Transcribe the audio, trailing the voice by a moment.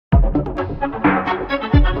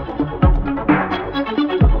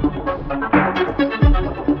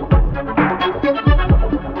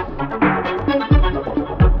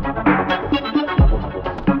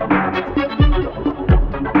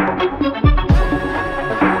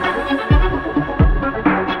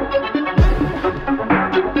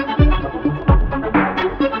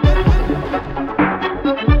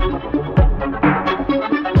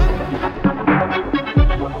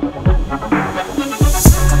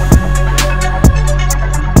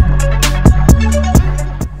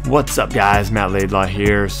What's up guys, Matt Laidlaw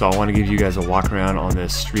here. So I want to give you guys a walk around on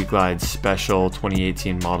this Street Glide Special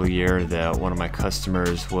 2018 model year that one of my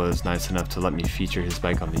customers was nice enough to let me feature his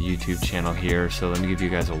bike on the YouTube channel here. So let me give you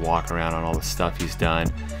guys a walk around on all the stuff he's done.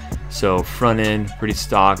 So front end, pretty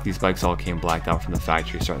stock. These bikes all came blacked out from the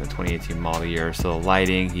factory starting the 2018 model year. So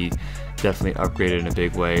lighting, he definitely upgraded in a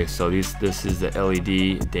big way. So this is the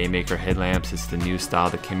LED Daymaker headlamps. It's the new style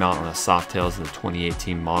that came out on the Softails in the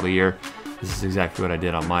 2018 model year. This is exactly what I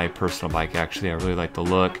did on my personal bike. Actually, I really like the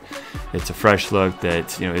look. It's a fresh look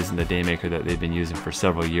that isn't the Daymaker that they've been using for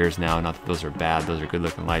several years now. Not that those are bad; those are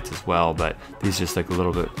good-looking lights as well. But these just like a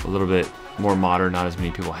little bit more modern. Not as many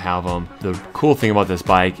people have them. The cool thing about this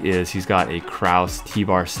bike is he's got a Kraus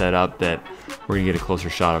T-Bars Setup that we're gonna get a closer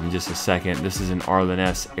shot of in just a second. This is an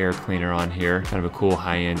Arlen-S air cleaner on here. Kind of a cool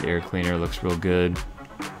high-end air cleaner. Looks real good.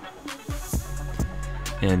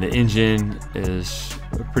 And the engine is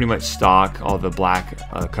pretty much stock. All the black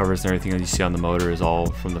covers and everything that you see on the motor is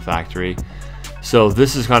all from the factory. So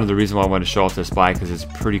this is kind of the reason why I want to show off this bike, because it's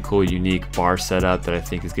a pretty cool, unique bar setup that I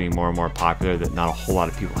think is getting more and more popular that not a whole lot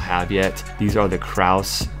of people have yet. These are the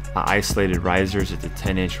Kraus isolated risers. It's a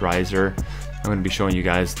 10-inch riser. I'm going to be showing you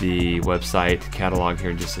guys the website catalog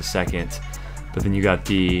here in just a second. But then you got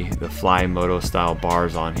the Fly Moto style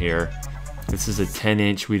bars on here. This is a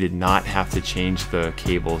 10-inch. We did not have to change the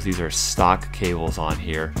cables. These are stock cables on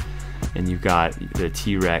here. And you've got the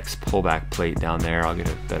T-Rex pullback plate down there. I'll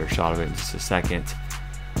get a better shot of it in just a second.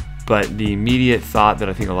 But the immediate thought that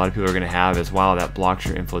I think a lot of people are going to have is, wow, that blocks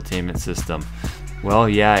your infotainment system. Well,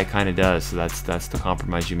 yeah, it kind of does. So that's the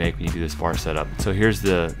compromise you make when you do this bar setup. So here's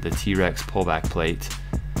the T-Rex pullback plate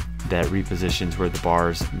that repositions where the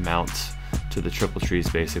bars mount to the triple trees,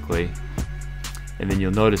 basically. And then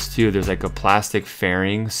you'll notice too, there's like a plastic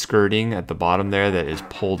fairing skirting at the bottom there that is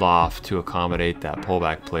pulled off to accommodate that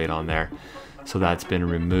pullback plate on there. So that's been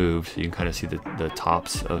removed. So you can kind of see the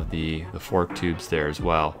tops of the fork tubes there as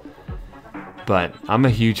well. But I'm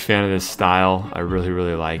a huge fan of this style. I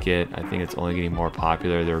really like it. I think it's only getting more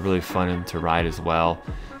popular. They're really fun to ride as well.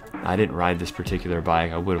 I didn't ride this particular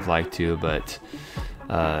bike. I would have liked to, but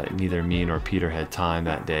neither me nor Peter had time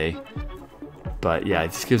that day. But yeah,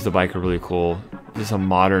 it just gives the bike a really cool, just a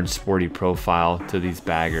modern sporty profile to these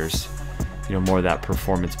baggers. More of that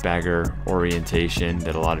performance bagger orientation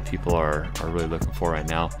that a lot of people are really looking for right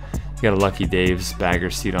now. You got a Lucky Dave's bagger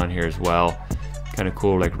seat on here as well. Kind of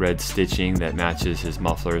cool, like red stitching that matches his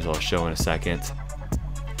mufflers. I'll show in a second.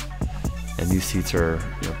 And these seats are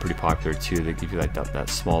pretty popular too. They give you like that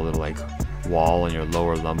small little like wall in your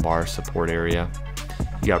lower lumbar support area.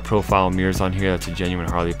 You got profile mirrors on here. That's a genuine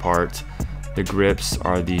Harley part. The grips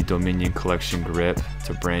are the Dominion Collection grip. It's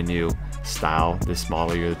a brand new style this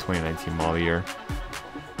model year, the 2019 model year.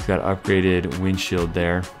 It's got an upgraded windshield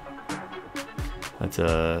there. That's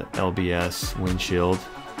a LBS windshield.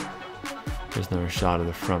 There's another shot of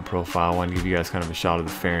the front profile. I want to give you guys kind of a shot of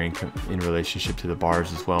the fairing in relationship to the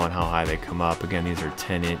bars as well and how high they come up. Again, these are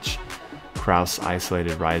 10-inch Kraus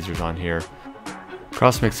isolated risers on here.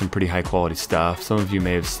 Kraus makes some pretty high quality stuff. Some of you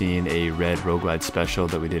may have seen a red Road Glide special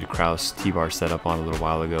that we did a Kraus T-Bar setup on a little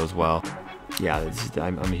while ago as well. Yeah,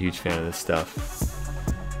 I'm a huge fan of this stuff.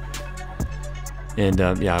 And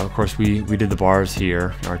yeah, of course we did the bars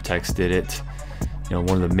here. Our techs did it.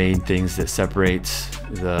 One of the main things that separates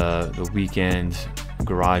the weekend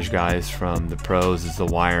garage guys from the pros is the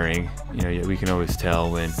wiring. We can always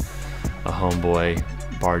tell when a homeboy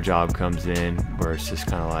bar job comes in where it's just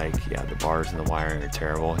kind of like, yeah, the bars and the wiring are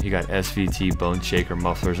terrible. You got SVT bone shaker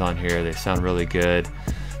mufflers on here. They sound really good.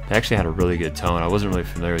 They actually had a really good tone. I wasn't really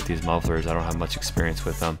familiar with these mufflers. I don't have much experience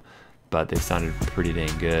with them, but they sounded pretty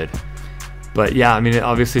dang good. But yeah, I mean,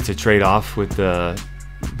 obviously it's a trade-off with the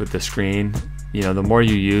screen. The more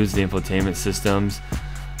you use the infotainment systems,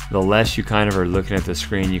 the less you kind of are looking at the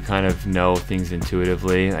screen. You kind of know things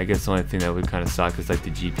intuitively. I guess the only thing that would kind of suck is like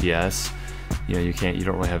the GPS. You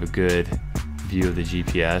don't really have a good view of the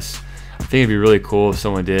GPS. I think it'd be really cool if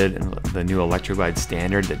someone did the new Electric Glide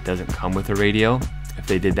Standard that doesn't come with a radio. If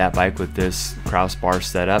they did that bike with this Kraus bar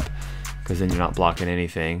setup, because then you're not blocking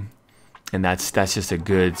anything. And that's just a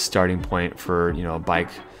good starting point for a bike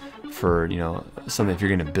for something. If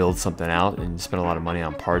you're going to build something out and spend a lot of money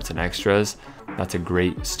on parts and extras, that's a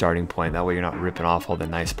great starting point. That way you're not ripping off all the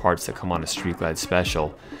nice parts that come on a Street Glide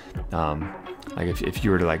Special. Like if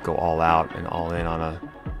you were to like go all out and all in on a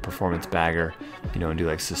performance bagger, and do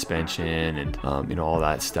like suspension and all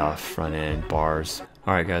that stuff, front end bars.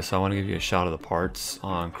 All right guys, so I want to give you a shot of the parts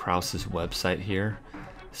on Kraus's website here.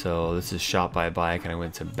 So this is shot by bike, and I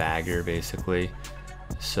went to bagger basically.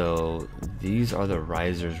 So these are the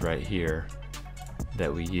risers right here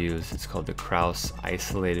that we use. It's called the Kraus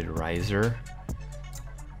Isolated Riser.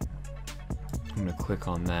 I'm gonna click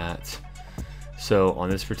on that. So on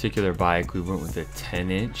this particular bike, we went with a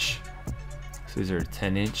 10-inch. So these are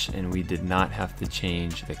 10-inch, and we did not have to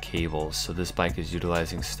change the cables. So this bike is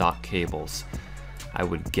utilizing stock cables. I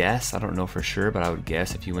would guess, I don't know for sure, but I would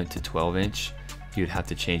guess if you went to 12-inch, you'd have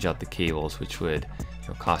to change out the cables, which would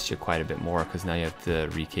cost you quite a bit more, because now you have to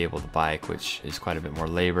recable the bike, which is quite a bit more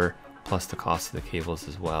labor, plus the cost of the cables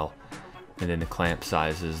as well. And then the clamp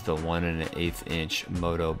size is the 1 1/8 inch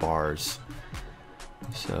moto bars.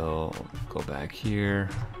 So go back here.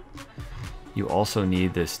 You also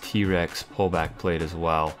need this T-Rex pullback plate as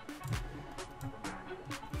well.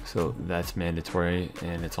 So that's mandatory,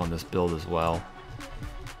 and it's on this build as well.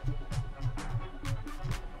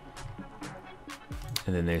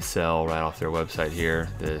 And then they sell right off their website here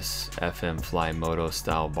this FM Fly Moto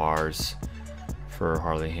style bars for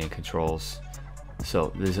Harley hand controls.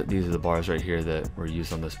 So these are the bars right here that were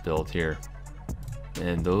used on this build here,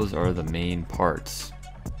 and those are the main parts.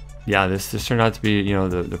 Yeah, this turned out to be,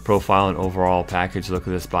 the profile and overall package look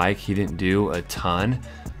of this bike. He didn't do a ton,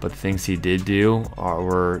 but the things he did do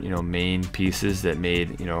were main pieces that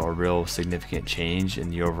made a real significant change in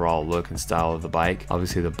the overall look and style of the bike.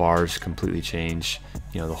 Obviously the bars completely changed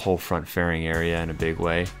the whole front fairing area in a big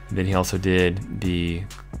way. And then he also did the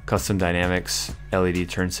custom dynamics LED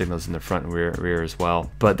turn signals in the front and rear as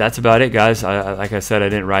well. But that's about it, guys. Like I said, I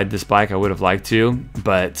didn't ride this bike. I would have liked to,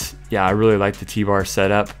 but yeah, I really like the T-bar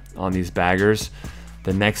setup on these baggers.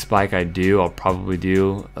 The next bike I do, I'll probably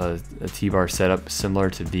do a T-bar setup similar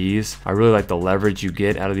to these. I really like the leverage you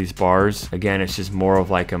get out of these bars. Again, it's just more of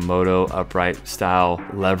like a moto upright style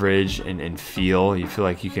leverage and feel. You feel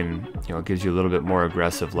like you can, it gives you a little bit more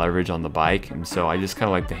aggressive leverage on the bike. And so I just kind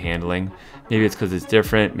of like the handling. Maybe it's because it's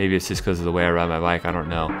different. Maybe it's just because of the way I ride my bike. I don't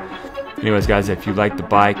know. Anyways, guys, if you like the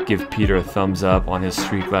bike, give Peter a thumbs up on his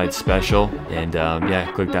Street Glide special. And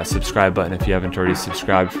yeah, click that subscribe button if you haven't already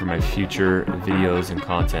subscribed for my future videos and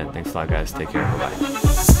content. Thanks a lot, guys. Take care.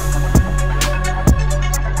 Bye-bye.